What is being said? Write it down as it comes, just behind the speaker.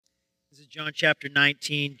This is John chapter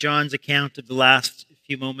 19, John's account of the last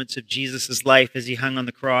few moments of Jesus' life as he hung on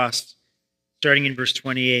the cross, starting in verse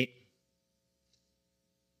 28.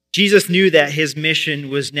 Jesus knew that his mission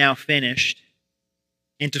was now finished,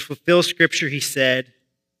 and to fulfill Scripture, he said,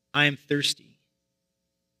 "I am thirsty."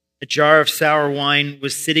 A jar of sour wine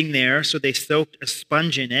was sitting there, so they soaked a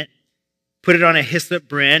sponge in it, put it on a hyssop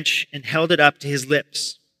branch, and held it up to his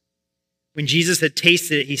lips. When Jesus had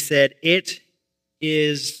tasted it, he said, "It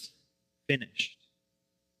is finished."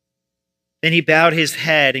 Then he bowed his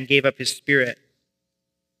head and gave up his spirit.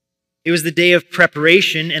 It was the day of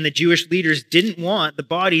preparation, and the Jewish leaders didn't want the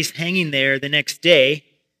bodies hanging there the next day,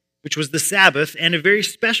 which was the Sabbath, and a very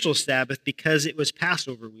special Sabbath because it was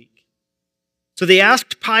Passover week. So they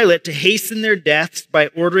asked Pilate to hasten their deaths by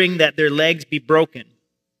ordering that their legs be broken.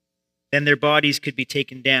 Then their bodies could be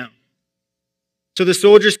taken down. So the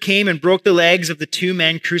soldiers came and broke the legs of the two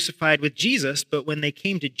men crucified with Jesus, but when they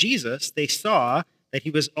came to Jesus, they saw that he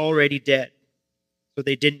was already dead. So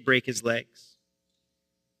they didn't break his legs.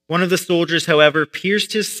 One of the soldiers, however,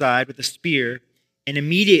 pierced his side with a spear, and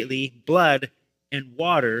immediately blood and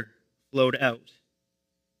water flowed out.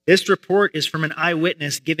 This report is from an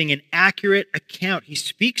eyewitness giving an accurate account. He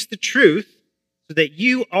speaks the truth so that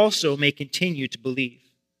you also may continue to believe.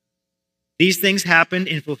 These things happened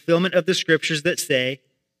in fulfillment of the scriptures that say,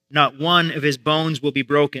 "Not one of his bones will be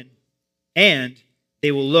broken," and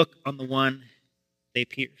they will look on the one they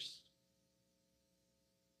pierce.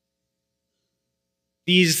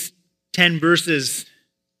 These 10 verses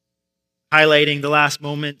highlighting the last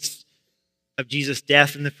moments of Jesus'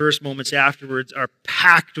 death and the first moments afterwards are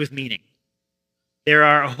packed with meaning. There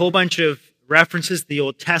are a whole bunch of references to the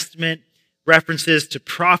Old Testament, references to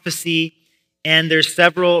prophecy, and there's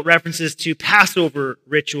several references to Passover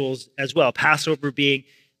rituals as well. Passover being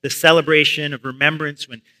the celebration of remembrance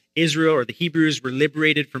when Israel or the Hebrews were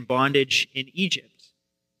liberated from bondage in Egypt.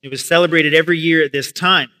 It was celebrated every year at this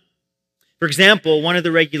time. For example, one of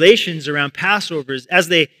the regulations around Passover is as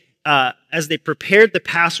they prepared the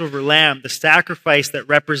Passover lamb, the sacrifice that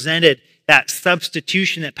represented that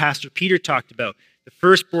substitution that Pastor Peter talked about, the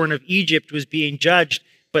firstborn of Egypt was being judged,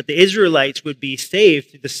 but the Israelites would be saved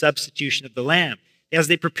through the substitution of the lamb. As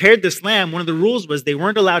they prepared this lamb, one of the rules was they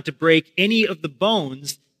weren't allowed to break any of the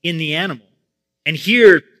bones in the animal. And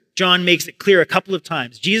here, John makes it clear a couple of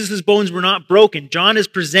times. Jesus' bones were not broken. John is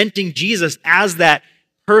presenting Jesus as that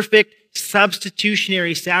perfect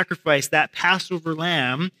substitutionary sacrifice, that Passover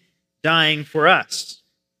lamb dying for us.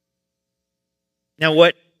 Now,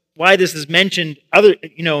 why this is mentioned,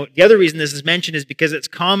 the other reason this is mentioned is because it's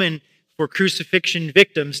common for crucifixion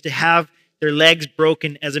victims to have their legs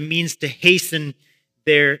broken as a means to hasten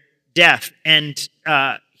their death. And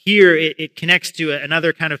here it connects to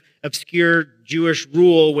another kind of obscure Jewish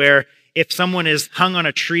rule where if someone is hung on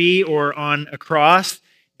a tree or on a cross,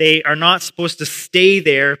 they are not supposed to stay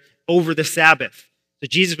there over the Sabbath. So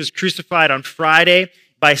Jesus was crucified on Friday.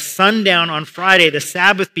 By sundown on Friday, the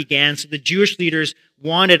Sabbath began, so the Jewish leaders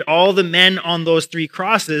wanted all the men on those three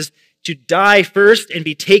crosses to die first and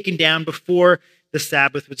be taken down before the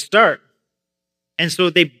Sabbath would start. And so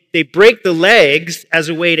they break the legs as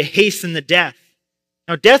a way to hasten the death.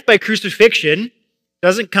 Now, death by crucifixion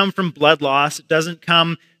doesn't come from blood loss. It doesn't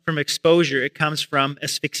come from exposure. It comes from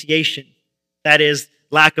asphyxiation. That is,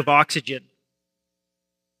 lack of oxygen.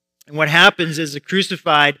 And what happens is a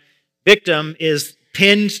crucified victim is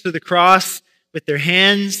pinned to the cross with their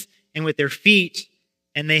hands and with their feet,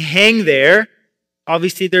 and they hang there.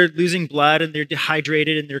 Obviously, they're losing blood and they're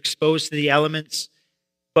dehydrated and they're exposed to the elements.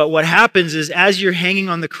 But what happens is as you're hanging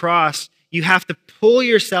on the cross, you have to pull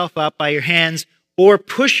yourself up by your hands or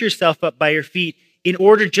push yourself up by your feet in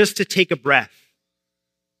order just to take a breath.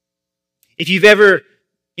 If you've ever,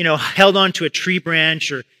 held onto a tree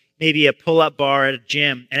branch or maybe a pull-up bar at a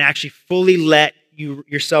gym and actually fully let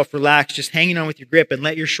yourself relax, just hanging on with your grip and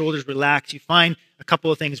let your shoulders relax, you find a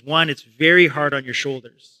couple of things. One, it's very hard on your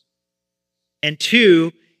shoulders. And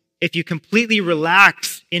two, if you completely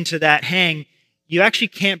relax into that hang, you actually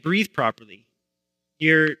can't breathe properly.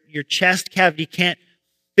 Your chest cavity can't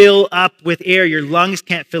fill up with air. Your lungs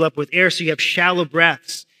can't fill up with air, so you have shallow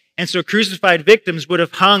breaths. And so crucified victims would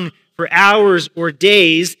have hung for hours or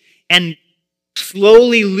days and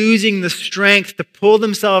slowly losing the strength to pull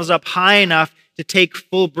themselves up high enough to take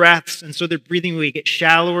full breaths. And so their breathing would get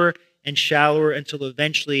shallower and shallower until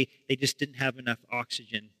eventually they just didn't have enough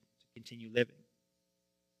oxygen to continue living.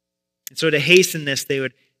 And so to hasten this, they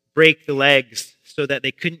would break the legs so that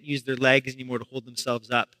they couldn't use their legs anymore to hold themselves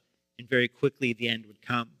up. And very quickly the end would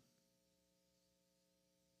come.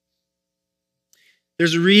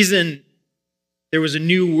 There's a reason there was a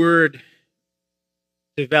new word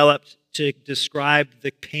developed to describe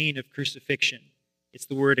the pain of crucifixion. It's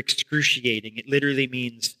the word excruciating. It literally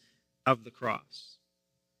means of the cross.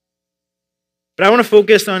 But I want to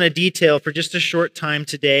focus on a detail for just a short time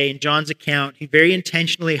today. In John's account, he very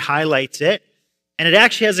intentionally highlights it. And it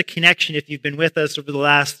actually has a connection. If you've been with us over the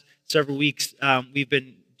last several weeks, we've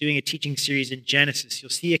been doing a teaching series in Genesis. You'll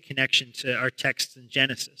see a connection to our text in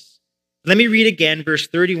Genesis. Let me read again, verse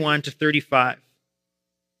 31 to 35.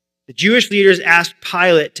 The Jewish leaders asked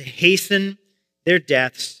Pilate to hasten their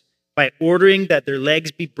deaths by ordering that their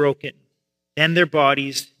legs be broken, then their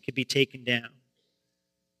bodies could be taken down.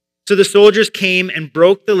 So the soldiers came and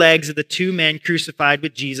broke the legs of the two men crucified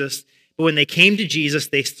with Jesus. But when they came to Jesus,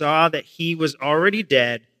 they saw that he was already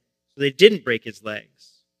dead, so they didn't break his legs.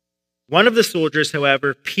 One of the soldiers,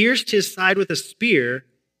 however, pierced his side with a spear,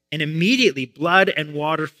 and immediately blood and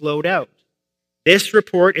water flowed out. This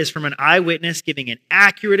report is from an eyewitness giving an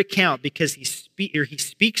accurate account because he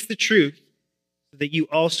speaks the truth so that you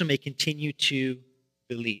also may continue to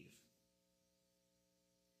believe.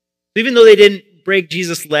 Even though they didn't break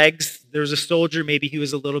Jesus' legs, there was a soldier, maybe he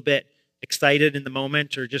was a little bit excited in the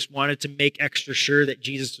moment or just wanted to make extra sure that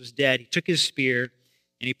Jesus was dead. He took his spear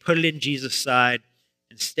and he put it in Jesus' side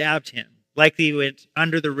and stabbed him. Likely he went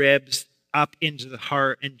under the ribs, up into the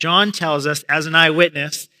heart. And John tells us, as an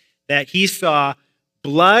eyewitness, that he saw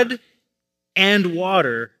blood and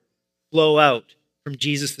water flow out from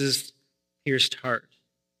Jesus' pierced heart.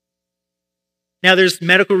 Now, there's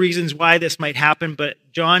medical reasons why this might happen, but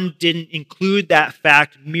John didn't include that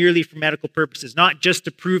fact merely for medical purposes, not just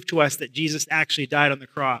to prove to us that Jesus actually died on the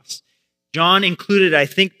cross. John included, I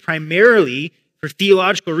think, primarily for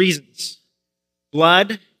theological reasons.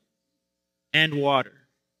 Blood and water.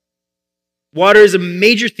 Water is a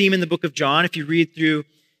major theme in the book of John if you read through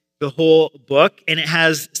the whole book, and it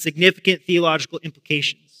has significant theological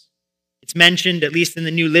implications. It's mentioned, at least in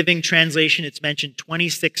the New Living Translation, it's mentioned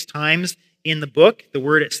 26 times in the book, the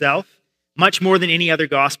word itself, much more than any other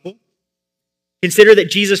gospel. Consider that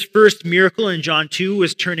Jesus' first miracle in John 2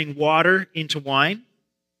 was turning water into wine.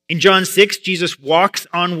 In John 6, Jesus walks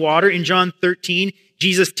on water. In John 13,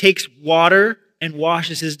 Jesus takes water and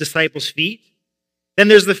washes his disciples' feet. Then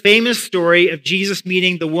there's the famous story of Jesus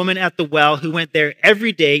meeting the woman at the well who went there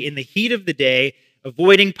every day in the heat of the day,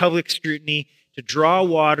 avoiding public scrutiny, to draw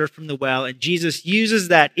water from the well. And Jesus uses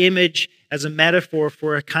that image as a metaphor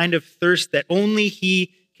for a kind of thirst that only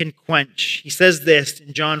he can quench. He says this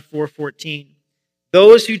in John 4:14,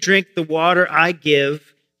 "Those who drink the water I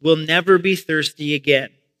give will never be thirsty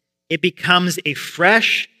again. It becomes a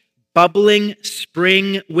fresh, bubbling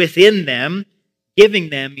spring within them, giving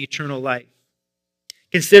them eternal life."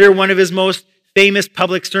 Consider one of his most famous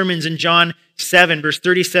public sermons in John 7, verse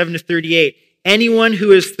 37 to 38. "Anyone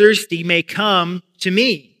who is thirsty may come to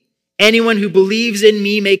me. Anyone who believes in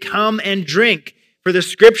me may come and drink. For the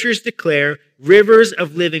scriptures declare rivers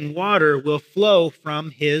of living water will flow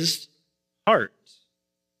from his heart."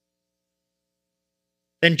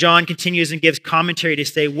 Then John continues and gives commentary to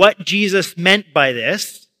say what Jesus meant by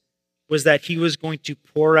this was that he was going to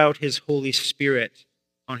pour out his Holy Spirit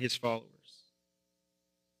on his followers.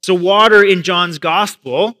 So water in John's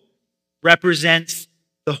gospel represents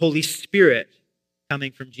the Holy Spirit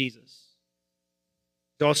coming from Jesus.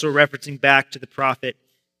 He's also referencing back to the prophet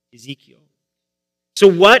Ezekiel. So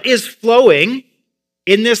what is flowing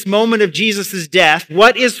in this moment of Jesus' death?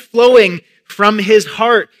 What is flowing from his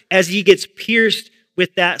heart as he gets pierced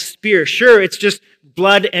with that spear? Sure, it's just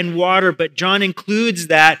blood and water, but John includes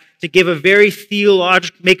that to give make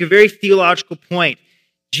a very theological point.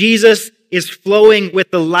 Jesus is flowing with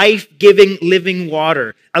the life-giving living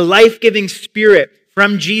water. A life-giving spirit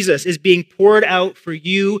from Jesus is being poured out for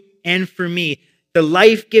you and for me. The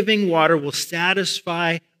life-giving water will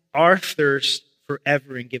satisfy our thirst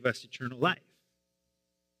forever and give us eternal life.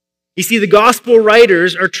 You see, the gospel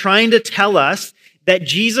writers are trying to tell us that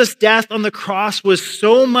Jesus' death on the cross was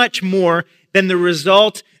so much more than the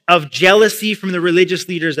result of jealousy from the religious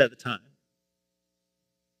leaders at the time.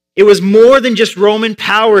 It was more than just Roman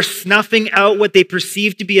power snuffing out what they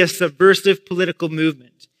perceived to be a subversive political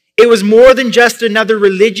movement. It was more than just another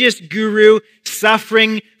religious guru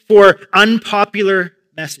suffering for unpopular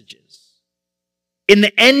messages. In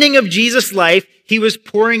the ending of Jesus' life, he was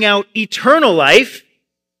pouring out eternal life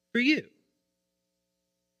for you.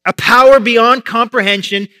 A power beyond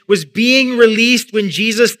comprehension was being released when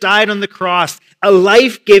Jesus died on the cross. A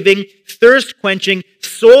life-giving, thirst-quenching,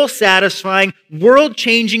 soul-satisfying,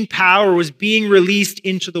 world-changing power was being released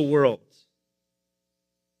into the world.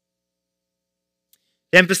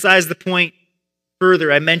 To emphasize the point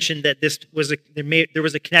further, I mentioned that there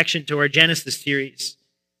was a connection to our Genesis series.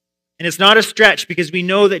 And it's not a stretch because we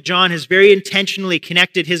know that John has very intentionally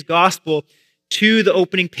connected his gospel to the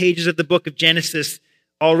opening pages of the book of Genesis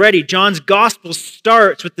already. John's gospel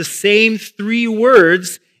starts with the same 3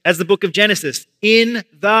 words as the book of Genesis, in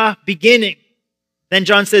the beginning. Then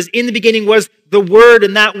John says, in the beginning was the Word,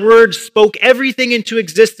 and that Word spoke everything into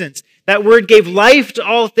existence. That Word gave life to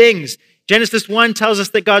all things. Genesis 1 tells us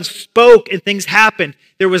that God spoke and things happened.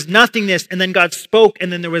 There was nothingness, and then God spoke,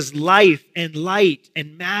 and then there was life and light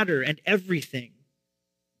and matter and everything.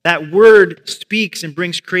 That Word speaks and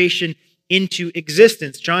brings creation into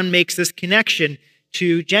existence. John makes this connection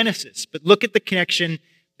to Genesis. But look at the connection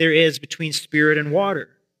there is between spirit and water.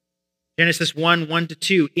 Genesis 1,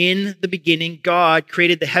 1-2. In the beginning, God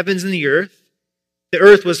created the heavens and the earth. The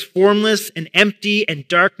earth was formless and empty, and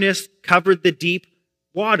darkness covered the deep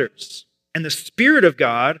waters. And the Spirit of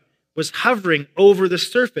God was hovering over the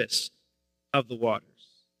surface of the waters.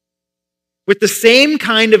 With the same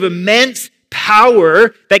kind of immense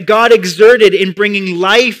power that God exerted in bringing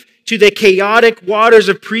life to the chaotic waters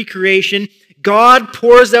of pre-creation, God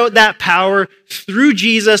pours out that power through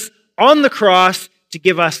Jesus on the cross to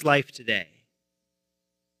give us life today.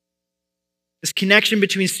 This connection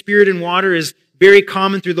between spirit and water is very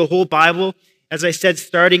common through the whole Bible, as I said,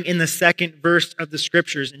 starting in the 2nd verse of the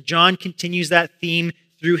Scriptures. And John continues that theme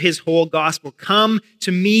through his whole gospel. Come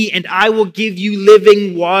to me and I will give you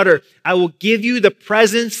living water. I will give you the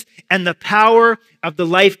presence and the power of the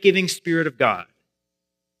life-giving Spirit of God.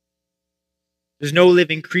 There's no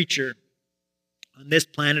living creature on this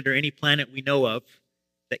planet or any planet we know of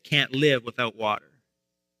that can't live without water.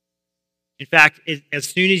 In fact, as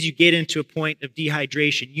soon as you get into a point of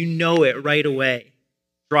dehydration, you know it right away.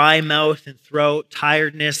 Dry mouth and throat,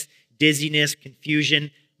 tiredness, dizziness, confusion,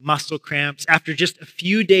 muscle cramps. After just a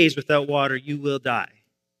few days without water, you will die.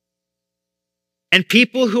 And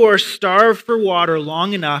people who are starved for water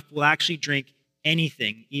long enough will actually drink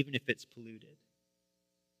anything, even if it's polluted.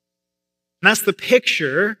 And that's the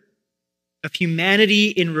picture of humanity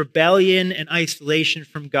in rebellion and isolation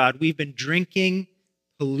from God. We've been drinking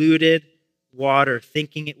polluted water,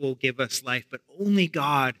 thinking it will give us life, but only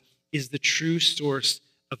God is the true source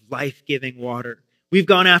of life-giving water. We've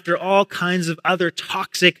gone after all kinds of other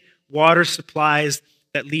toxic water supplies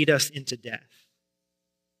that lead us into death.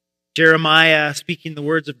 Jeremiah, speaking the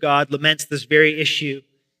words of God, laments this very issue.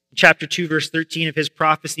 In chapter 2, verse 13 of his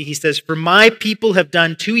prophecy, he says, "For my people have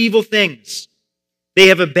done 2 evil things. They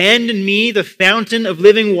have abandoned me, the fountain of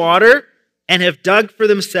living water, and have dug for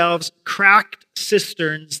themselves cracked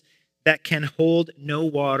cisterns that can hold no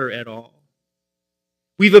water at all."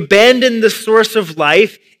 We've abandoned the source of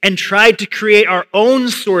life and tried to create our own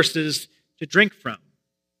sources to drink from.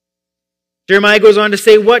 Jeremiah goes on to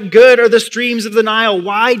say, "What good are the streams of the Nile?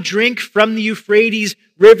 Why drink from the Euphrates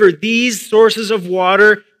River? These sources of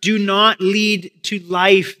water do not lead to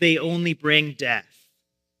life. They only bring death."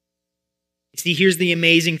 You see, here's the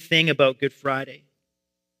amazing thing about Good Friday.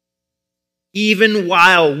 Even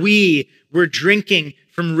while we were drinking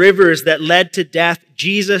from rivers that led to death,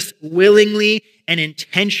 Jesus willingly and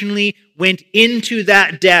intentionally went into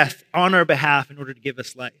that death on our behalf in order to give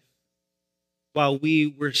us life. While we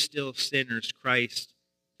were still sinners, Christ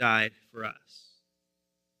died for us.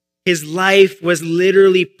 His life was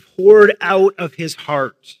literally poured out of his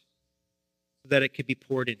heart so that it could be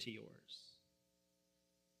poured into yours.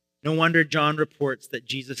 No wonder John reports that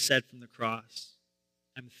Jesus said from the cross,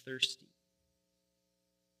 "I'm thirsty."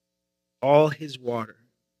 All his water,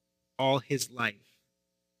 all his life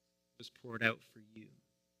was poured out for you.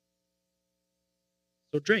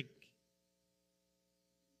 So drink.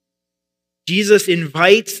 Jesus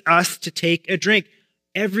invites us to take a drink.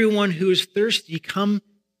 Everyone who is thirsty, come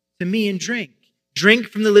to me and drink. Drink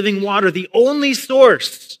from the living water, the only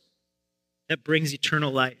source that brings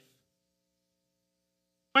eternal life.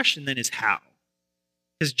 The question then is how?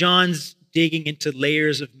 Because John's digging into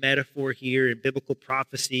layers of metaphor here and biblical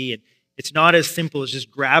prophecy, and it's not as simple as just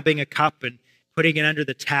grabbing a cup and putting it under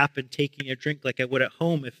the tap and taking a drink like I would at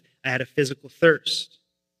home if I had a physical thirst.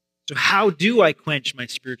 So how do I quench my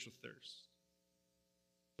spiritual thirst?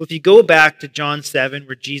 Well, if you go back to John 7,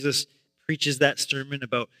 where Jesus preaches that sermon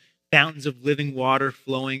about fountains of living water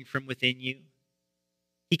flowing from within you,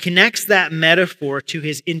 he connects that metaphor to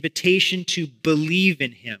his invitation to believe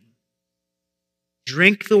in him.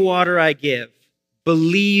 Drink the water I give.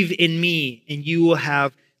 Believe in me, and you will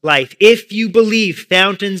have life. If you believe,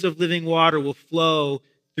 fountains of living water will flow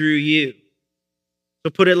through you. So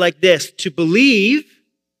put it like this: to believe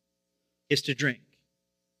is to drink.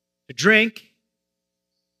 To drink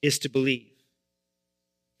is to believe.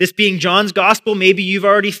 This being John's gospel, maybe you've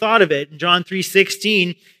already thought of it. In John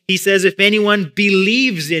 3:16, He says, if anyone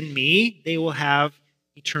believes in me, they will have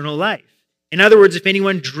eternal life. In other words, if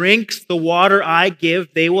anyone drinks the water I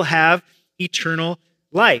give, they will have eternal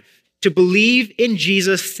life. To believe in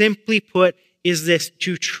Jesus, simply put, is this: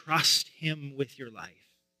 to trust him with your life.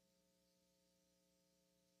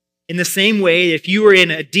 In the same way, if you were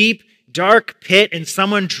in a deep, dark pit and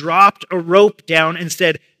someone dropped a rope down and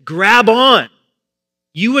said, grab on,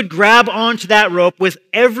 you would grab onto that rope with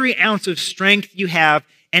every ounce of strength you have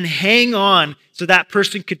and hang on so that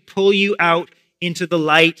person could pull you out into the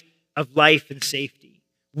light of life and safety.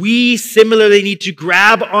 We similarly need to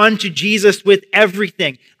grab onto Jesus with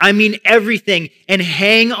everything. I mean everything, and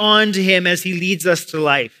hang on to him as he leads us to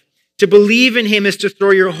life. To believe in him is to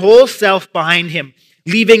throw your whole self behind him,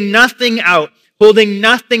 leaving nothing out, holding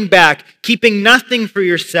nothing back, keeping nothing for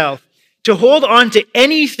yourself. To hold on to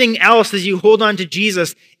anything else as you hold on to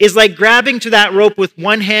Jesus is like grabbing to that rope with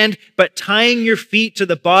one hand, but tying your feet to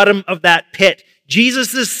the bottom of that pit.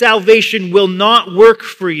 Jesus' salvation will not work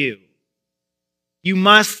for you. You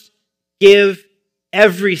must give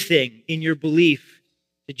everything in your belief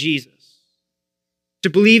to Jesus. To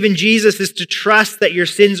believe in Jesus is to trust that your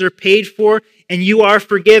sins are paid for and you are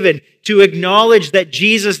forgiven. To acknowledge that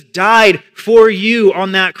Jesus died for you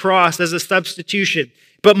on that cross as a substitution.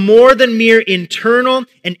 But more than mere internal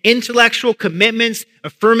and intellectual commitments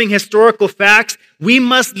affirming historical facts, we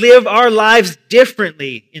must live our lives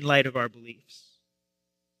differently in light of our beliefs.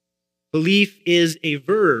 Belief is a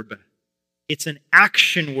verb. It's an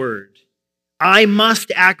action word. I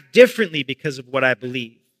must act differently because of what I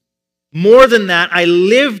believe. More than that, I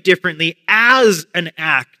live differently as an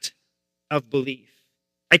act of belief.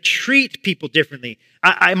 I treat people differently.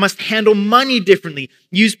 I must handle money differently,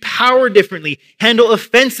 use power differently, handle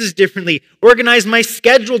offenses differently, organize my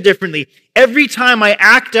schedule differently. Every time I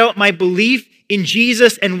act out my belief in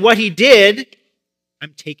Jesus and what he did,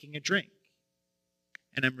 I'm taking a drink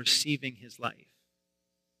and I'm receiving his life.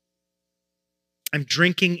 I'm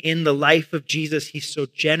drinking in the life of Jesus. He so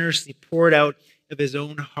generously poured out of his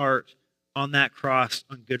own heart on that cross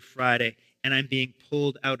on Good Friday, and I'm being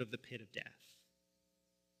pulled out of the pit of death.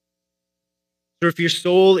 So if your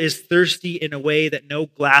soul is thirsty in a way that no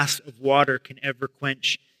glass of water can ever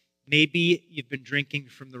quench, maybe you've been drinking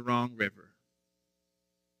from the wrong river.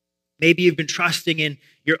 Maybe you've been trusting in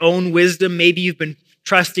your own wisdom. Maybe you've been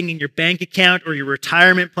trusting in your bank account or your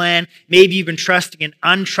retirement plan. Maybe you've been trusting in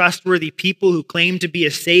untrustworthy people who claim to be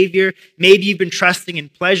a savior. Maybe you've been trusting in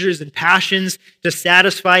pleasures and passions to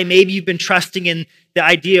satisfy. Maybe you've been trusting in the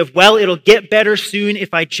idea of, well, it'll get better soon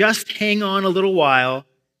if I just hang on a little while.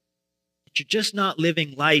 But you're just not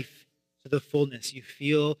living life to the fullness. You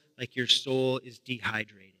feel like your soul is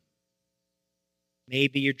dehydrated.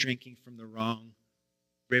 Maybe you're drinking from the wrong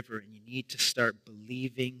river and you need to start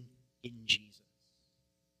believing in Jesus.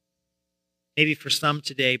 Maybe for some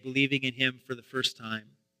today, believing in him for the first time.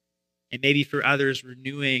 And maybe for others,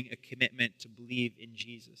 renewing a commitment to believe in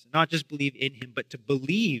Jesus. And not just believe in him, but to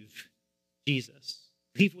believe Jesus.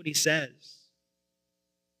 Believe what he says.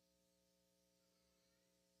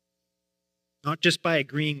 Not just by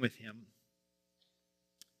agreeing with him,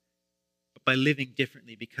 but by living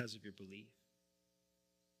differently because of your belief.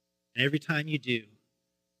 And every time you do,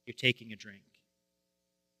 you're taking a drink.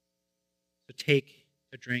 So take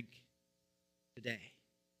a drink today.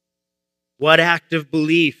 What act of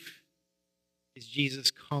belief is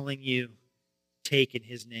Jesus calling you to take in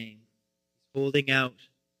his name? He's holding out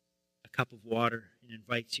a cup of water and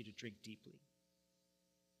invites you to drink deeply.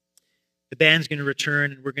 The band's going to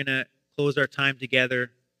return and we're going to close our time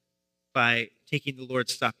together by taking the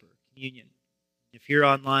Lord's Supper, communion. If you're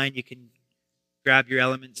online, you can grab your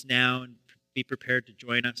elements now and be prepared to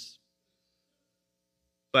join us.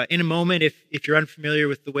 But in a moment, if you're unfamiliar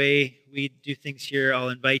with the way we do things here, I'll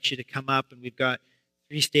invite you to come up, and we've got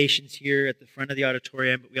 3 stations here at the front of the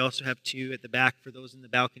auditorium, but we also have 2 at the back for those in the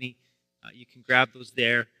balcony. You can grab those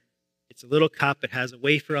there. It's a little cup. It has a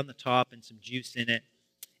wafer on the top and some juice in it.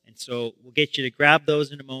 And so we'll get you to grab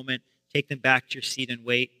those in a moment, take them back to your seat and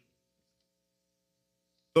wait.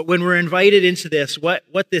 But when we're invited into this, what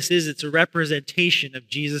this is, it's a representation of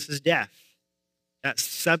Jesus' death. That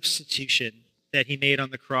substitution that he made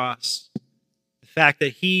on the cross. The fact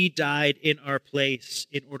that he died in our place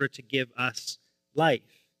in order to give us life.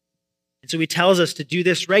 And so he tells us to do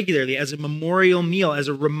this regularly as a memorial meal, as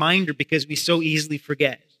a reminder, because we so easily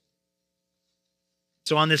forget.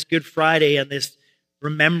 So on this Good Friday, on this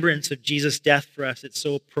remembrance of Jesus' death for us, it's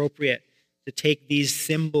so appropriate to take these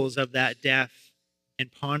symbols of that death and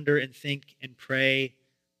ponder and think and pray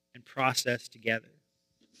and process together.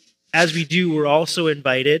 As we do, we're also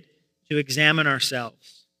invited to examine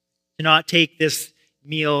ourselves, to not take this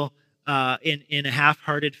meal in a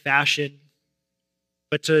half-hearted fashion,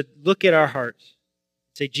 but to look at our hearts.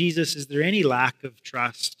 Say, Jesus, is there any lack of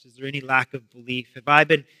trust? Is there any lack of belief? Have I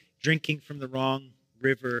been drinking from the wrong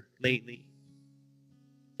river lately?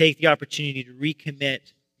 Take the opportunity to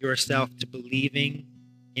recommit yourself to believing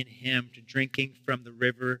in him, to drinking from the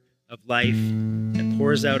river of life that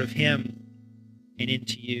pours out of him and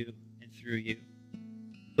into you and through you.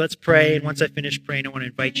 Let's pray, and once I finish praying, I want to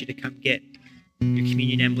invite you to come get your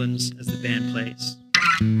communion emblems as the band plays.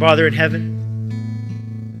 Father in heaven,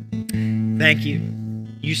 thank you.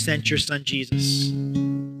 You sent your son Jesus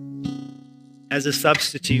as a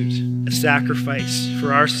substitute, a sacrifice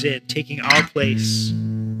for our sin, taking our place.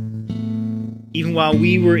 Even while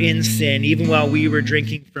we were in sin, even while we were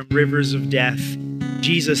drinking from rivers of death,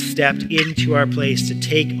 Jesus stepped into our place to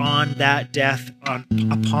take on that death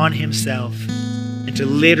upon himself and to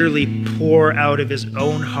literally pour out of his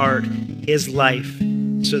own heart his life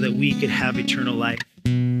so that we could have eternal life.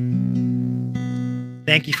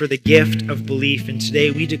 Thank you for the gift of belief. And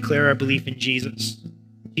today we declare our belief in Jesus.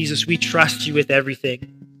 Jesus, we trust you with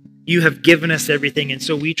everything. You have given us everything, and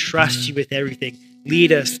so we trust you with everything.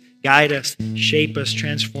 Lead us, guide us, shape us,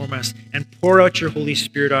 transform us, and pour out your Holy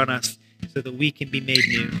Spirit on us so that we can be made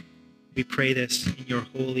new. We pray this in your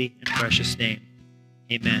holy and precious name.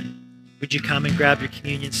 Amen. Would you come and grab your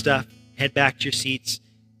communion stuff, head back to your seats,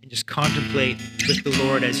 and just contemplate with the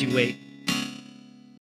Lord as you wait.